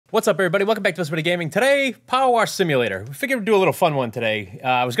What's up, everybody? Welcome back to This Bit of Gaming. Today, Powerwash Simulator. We figured we'd do a little fun one today.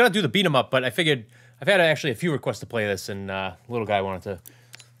 I was going to do the beat 'em up, but I figured I've had actually a few requests to play this, and little guy wanted to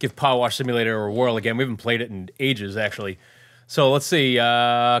give Powerwash Simulator a whirl again. We haven't played it in ages, actually. So let's see.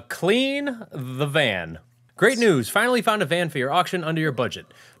 Clean the van. Great news. Finally found a van for your auction under your budget.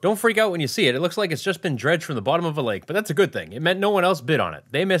 Don't freak out when you see it. It looks like it's just been dredged from the bottom of a lake, but that's a good thing. It meant no one else bid on it.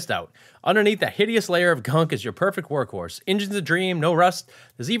 They missed out. Underneath that hideous layer of gunk is your perfect workhorse. Engine's a dream, no rust.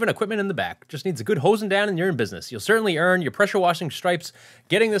 There's even equipment in the back. Just needs a good hosing down and you're in business. You'll certainly earn your pressure washing stripes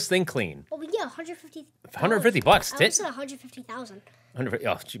getting this thing clean. Well, we get 150. 150 bucks. I said 150,000. 150.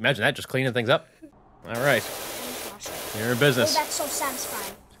 Oh, could you imagine that? Just cleaning things up. All right. You're in business. Oh, that's so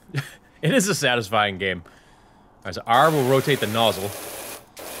satisfying. It is a satisfying game. All right, so R will rotate the nozzle.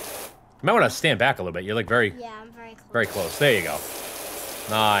 You might want to stand back a little bit. You're like very, yeah, I'm very close. Very close. There you go.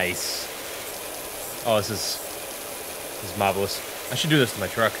 Nice. Oh, this is marvelous. I should do this to my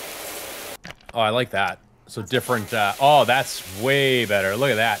truck. Oh, I like that. So different. Oh, that's way better.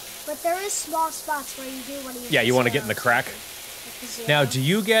 Look at that. But there is small spots where you do want to use. Yeah, you want to get in the crack. Now, do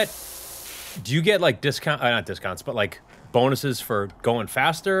you get like not discounts, but like bonuses for going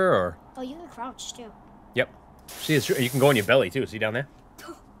faster or? Oh, you can crouch too. Yep. See, it's true. You can go on your belly too. See down there?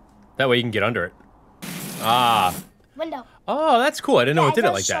 That way you can get under it. Ah. Window. Oh, that's cool. I didn't know it did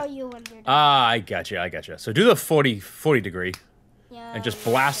it like that. Ah, I gotcha. So do the 40 degree. Yeah. And just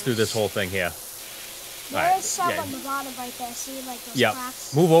blast through this whole thing here. There is some on the bottom right there. See, like those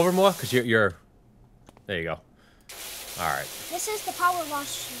cracks? Move over more, because you're... There you go. All right. This is the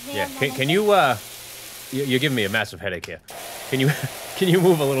Powerwash van. Yeah, can you... You're giving me a massive headache here. Can you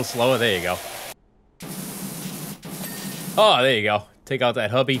move a little slower? There you go. Oh, there you go. Take out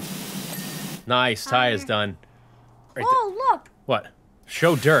that hubby. Nice. Tire's done. Right look. What?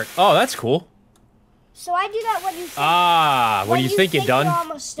 Show dirt. Oh, that's cool. So I do that when you think... Ah, when you think you're done?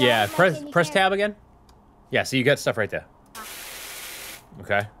 Almost done. Yeah, press tab again. Yeah, so you got stuff right there.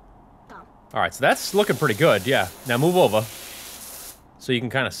 Okay. All right, so that's looking pretty good, yeah. Now move over so you can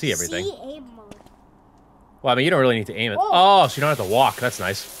kind of see everything. See aim mode. Well, I mean, you don't really need to aim it. Oh, so you don't have to walk. That's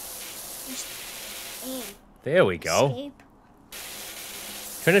nice. Just aim. There we go. Escape.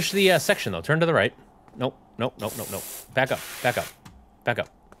 Finish the section, though. Turn to the right. Nope. Back up.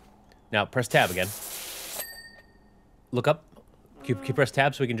 Now, press tab again. Look up. Can you press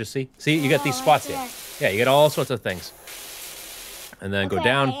tab so we can just see? See, you got these spots here. Yeah, you got all sorts of things. And then go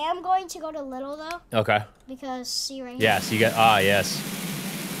down. I am going to go to little, though. Okay. Because, see right here. Yeah, so you got... Ah, yes.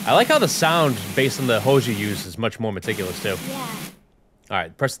 I like how the sound, based on the hose you use, is much more meticulous, too. Yeah. All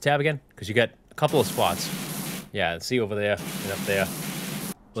right, press the tab again, because you got a couple of spots. Yeah, see over there and up there.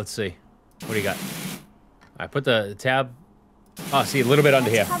 Let's see. What do you got? All right, put the tab... Oh, see, a little bit under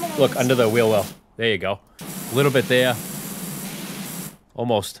here. Look, under the wheel well. There you go. A little bit there.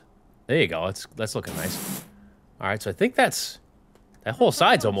 Almost. There you go. That's looking nice. All right, so I think that's... That whole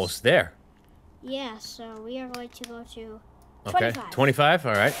side's almost there. Yeah, so we are going to go to 25. Okay, 25,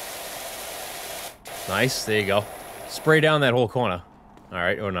 all right. Nice, there you go. Spray down that whole corner. All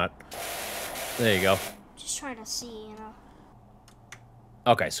right, or not. There you go. Just trying to see, you know.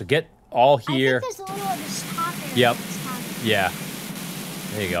 Okay, so get all here. I think there's a little of this top area. Yep. Yeah.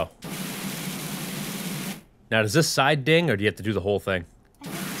 There you go. Now, does this side ding, or do you have to do the whole thing? I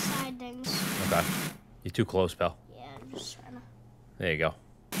think the side dings. Okay. You're too close, pal. Yeah, I'm just trying to... There you go.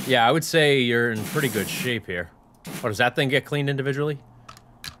 Yeah, I would say you're in pretty good shape here. Oh, does that thing get cleaned individually?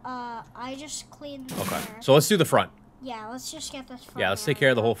 I just cleaned the Okay, mirror. so let's do the front. Yeah, let's just get this front. Yeah, let's take care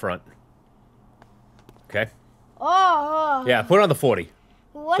of the whole front. Okay. Oh. Yeah, put it on the 40.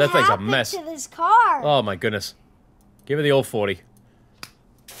 What that thing's a happened mess. to this car? Oh, my goodness. Give it the old 40.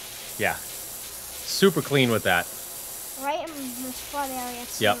 Yeah. Super clean with that. Right in this front area,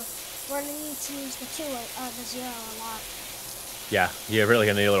 too. Yep. We're going to need to use the 0 a lot. Yeah, you're really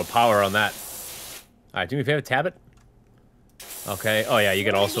going to need a little power on that. All right, do me a favor, tab it. Okay. Oh, yeah, you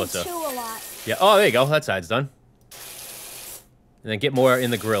get all sorts of... 2 a lot. Yeah. Oh, there you go. That side's done. And then get more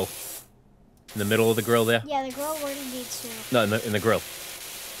in the grill. In the middle of the grill there. Yeah, the grill already needs 2. No, in the grill.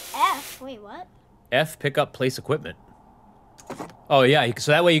 F? Wait, what? F, pick up, place equipment. Oh, yeah,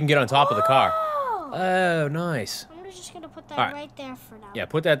 so that way you can get on top of the car. Oh, nice. I'm just going to put that right there for now. Yeah,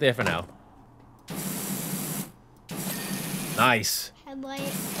 put that there for now. Nice.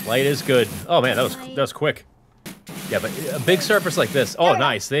 Headlight. Light is good. Oh, man, that was quick. Yeah, but a big surface like this. Oh,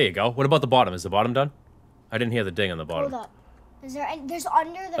 nice. There you go. What about the bottom? Is the bottom done? I didn't hear the ding on the bottom. Hold up. There's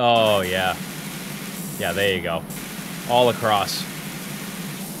under the... Oh, yeah. Yeah, there you go. All across.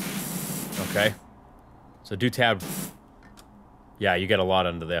 Okay. So do tab. Yeah, you get a lot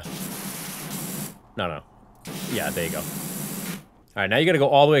under there. No. Yeah, there you go. All right, now you got to go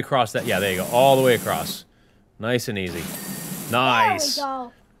all the way across that. Yeah, there you go. All the way across. Nice and easy. Nice. There we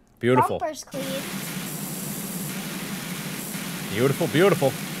go. Beautiful. Bumper's clean. Beautiful, beautiful.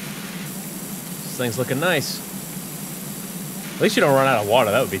 This thing's looking nice. At least you don't run out of water.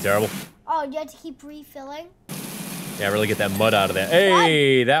 That would be terrible. Oh, you have to keep refilling? Yeah, really get that mud out of there.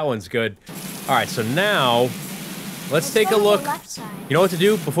 Hey, that one's good. All right, so now let's take a look. Left side. You know what to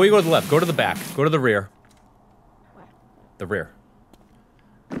do? Before you go to the left, go to the back. Go to the rear. Where? The rear.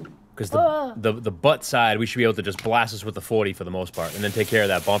 Because the butt side, we should be able to just blast us with the 40 for the most part. And then take care of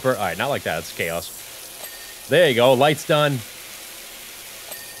that bumper. All right, not like that. It's chaos. There you go. Lights done.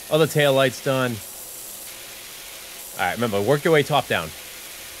 Other tail lights done. All right, remember, work your way top down.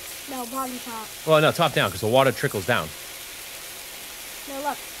 No, bottom top. Well, no, top down, because the water trickles down. No,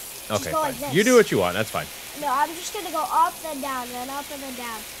 look. Okay, just go like fine. this. You do what you want. That's fine. No, I'm just going to go up, then down, then up, and then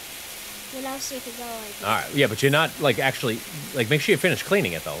down. Then I'll see if it goes like this. All right, yeah, but you're not, like, actually, like, make sure you finish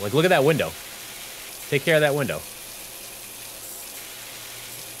cleaning it, though. Like, look at that window. Take care of that window.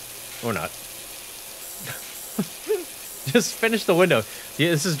 Or not. Just finish the window.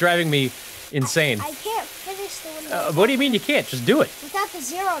 Yeah, this is driving me insane. I can't finish the window. What do you mean you can't? Just do it. Without the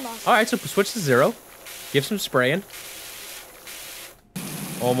zero nozzle. All right, so switch to zero. Give some spraying.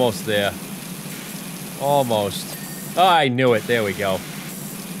 Almost there. Almost. Oh, I knew it. There we go.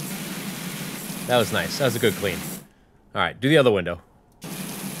 That was nice. That was a good clean. All right, do the other window.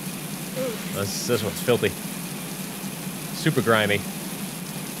 This one's filthy. Super grimy.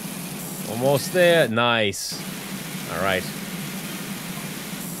 Almost there. Nice. All right.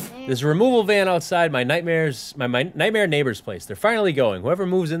 There's a removal van outside my nightmare neighbor's place. They're finally going. Whoever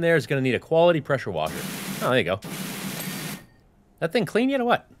moves in there is going to need a quality pressure washer. Oh, there you go. That thing clean yet or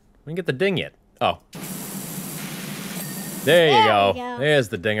what? We didn't get the ding yet. Oh. There you go. There's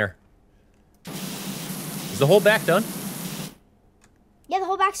the dinger. Is the whole back done? Yeah, the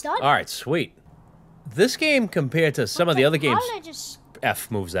whole back's done. All right, sweet. This game compared to some of the other games... How did I just...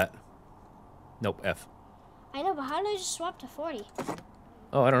 F moves that. Nope, F. I know, but how did I just swap to 40?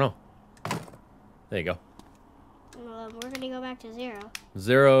 Oh, I don't know. There you go. Well, we're going to go back to 0.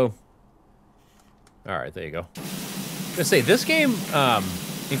 0. All right, there you go. I'm gonna say, this game,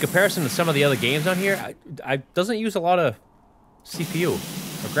 in comparison to some of the other games on here, I doesn't use a lot of CPU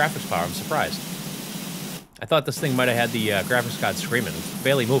or graphics power. I'm surprised. I thought this thing might have had the graphics card screaming. It's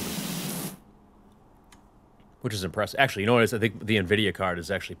barely moving. Which is impressive. Actually, you know what it is? I think the NVIDIA card is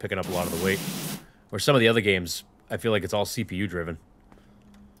actually picking up a lot of the weight. Where some of the other games, I feel like it's all CPU driven.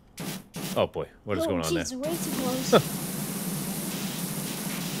 Oh boy, what is going on there? Way too close.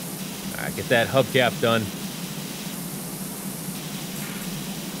 All right, get that hubcap done.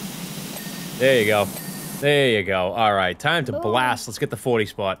 There you go. There you go. All right, time to blast. Let's get the 40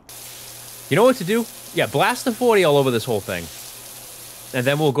 spot. You know what to do? Yeah, blast the 40 all over this whole thing. And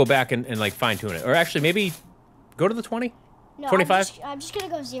then we'll go back and like, fine-tune it. Or actually, maybe go to the 20? No, 25? I'm just going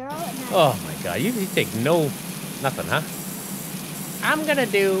to go 0. And then... Oh, my God. You take nothing, huh? I'm going to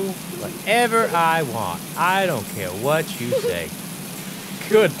do whatever I want. I don't care what you say.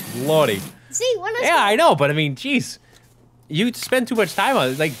 Good lordy. See, what else? Yeah, I know, but I mean, geez. You spend too much time on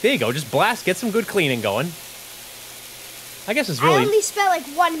it. Like, there you go. Just blast. Get some good cleaning going. I guess it's really... I only spent like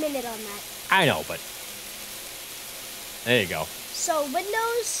 1 minute on that. I know, but... There you go. So,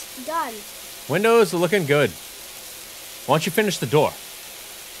 windows, done. Windows are looking good. Why don't you finish the door?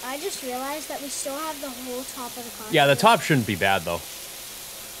 I just realized that we still have the whole top of the car. Yeah, the top shouldn't be bad, though.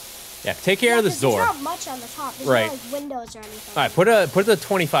 Yeah, take care of this door. There's not much on the top. There's right. not like windows or anything. All right, put the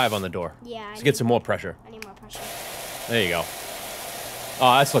 25 on the door. Yeah. To get some more pressure. I need more pressure. There you go.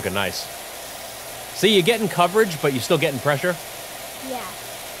 Oh, that's looking nice. See, you're getting coverage, but you're still getting pressure. Yeah.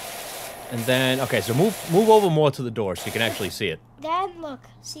 And then, okay, so move over more to the door so you can actually see it. Then, look.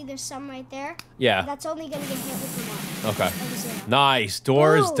 See, there's some right there? Yeah. That's only going to get hit with the 1. Okay. Nice.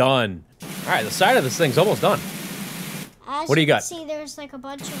 Door is done. All right, the side of this thing's almost done. What do you got? See, there's like a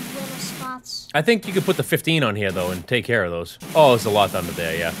bunch of little spots. I think you could put the 15 on here, though, and take care of those. Oh, there's a lot under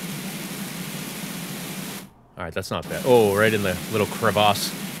there, yeah. All right, that's not bad. Oh, right in the little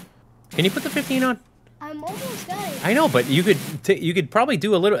crevasse. Can you put the 15 on? I'm almost done. I know, but you could probably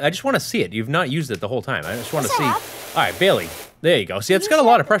do a little. I just want to see it. You've not used it the whole time. I just want to see. All right, Bailey. There you go. See, it's got a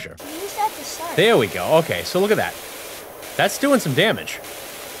lot of pressure. You used that to start. There we go. Okay, so look at that. That's doing some damage.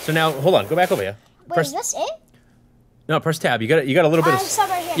 So now, hold on. Go back over here. Wait, is this it? No, press tab. You got a little bit of. Some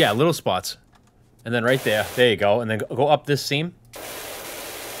right here. Yeah, little spots. And then right there. There you go. And then go up this seam.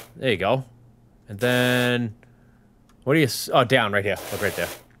 There you go. And then, what do you? Oh, down right here. Look right there.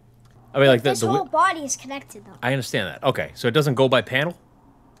 I mean, like this whole body is connected, though. I understand that. Okay, so it doesn't go by panel?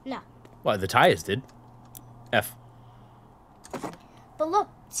 No. Well, the tires did. F. But look,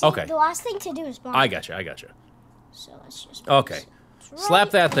 see, Okay. the last thing to do is bomb. I got you. So let's just... Okay. Right Slap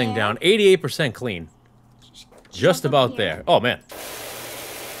that thing there. down. 88% clean. Just Jump up about here. there. Oh, man.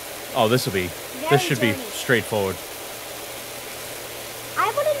 Oh, this should be dirty. straightforward.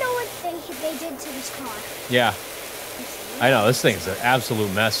 I want to know what they did to this car. Yeah. I know, this thing's an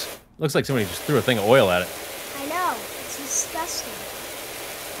absolute mess. Looks like somebody just threw a thing of oil at it. I know. It's disgusting.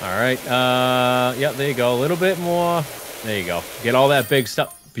 All right. Yeah, there you go. A little bit more. There you go. Get all that big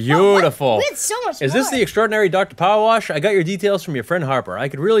stuff. Beautiful. We had so much Is this more. the extraordinary Dr. Powerwash? I got your details from your friend Harper. I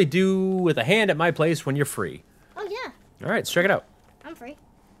could really do with a hand at my place when you're free. Oh, yeah. All right, let's check it out. I'm free.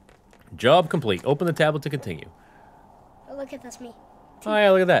 Job complete. Open the tablet to continue. Oh, look at this, me. Oh, yeah,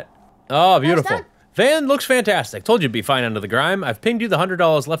 look at that. Oh, beautiful. done. Van looks fantastic. Told you it'd be fine under the grime. I've pinged you the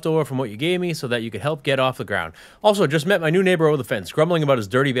 $100 left over from what you gave me so that you could help get off the ground. Also, just met my new neighbor over the fence, grumbling about his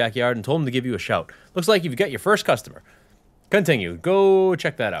dirty backyard and told him to give you a shout. Looks like you've got your first customer. Continue. Go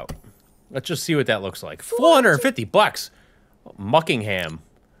check that out. Let's just see what that looks like. $450. Muckingham.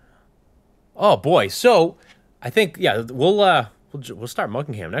 Oh, boy. So, I think, yeah, we'll start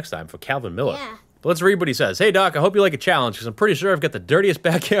Muckingham next time for Calvin Miller. Yeah. But let's read what he says. Hey, Doc, I hope you like a challenge because I'm pretty sure I've got the dirtiest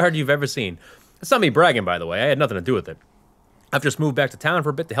backyard you've ever seen. That's not me bragging, by the way. I had nothing to do with it. I've just moved back to town for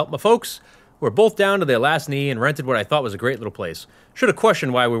a bit to help my folks. We're both down to their last knee and rented what I thought was a great little place. Should have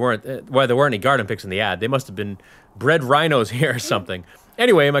questioned why there weren't any garden pics in the ad. They must have been bred rhinos here or something.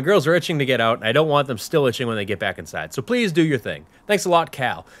 Anyway, my girls are itching to get out, and I don't want them still itching when they get back inside. So please do your thing. Thanks a lot,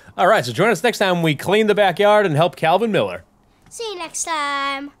 Cal. All right, so join us next time when we clean the backyard and help Calvin Miller. See you next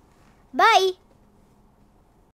time. Bye.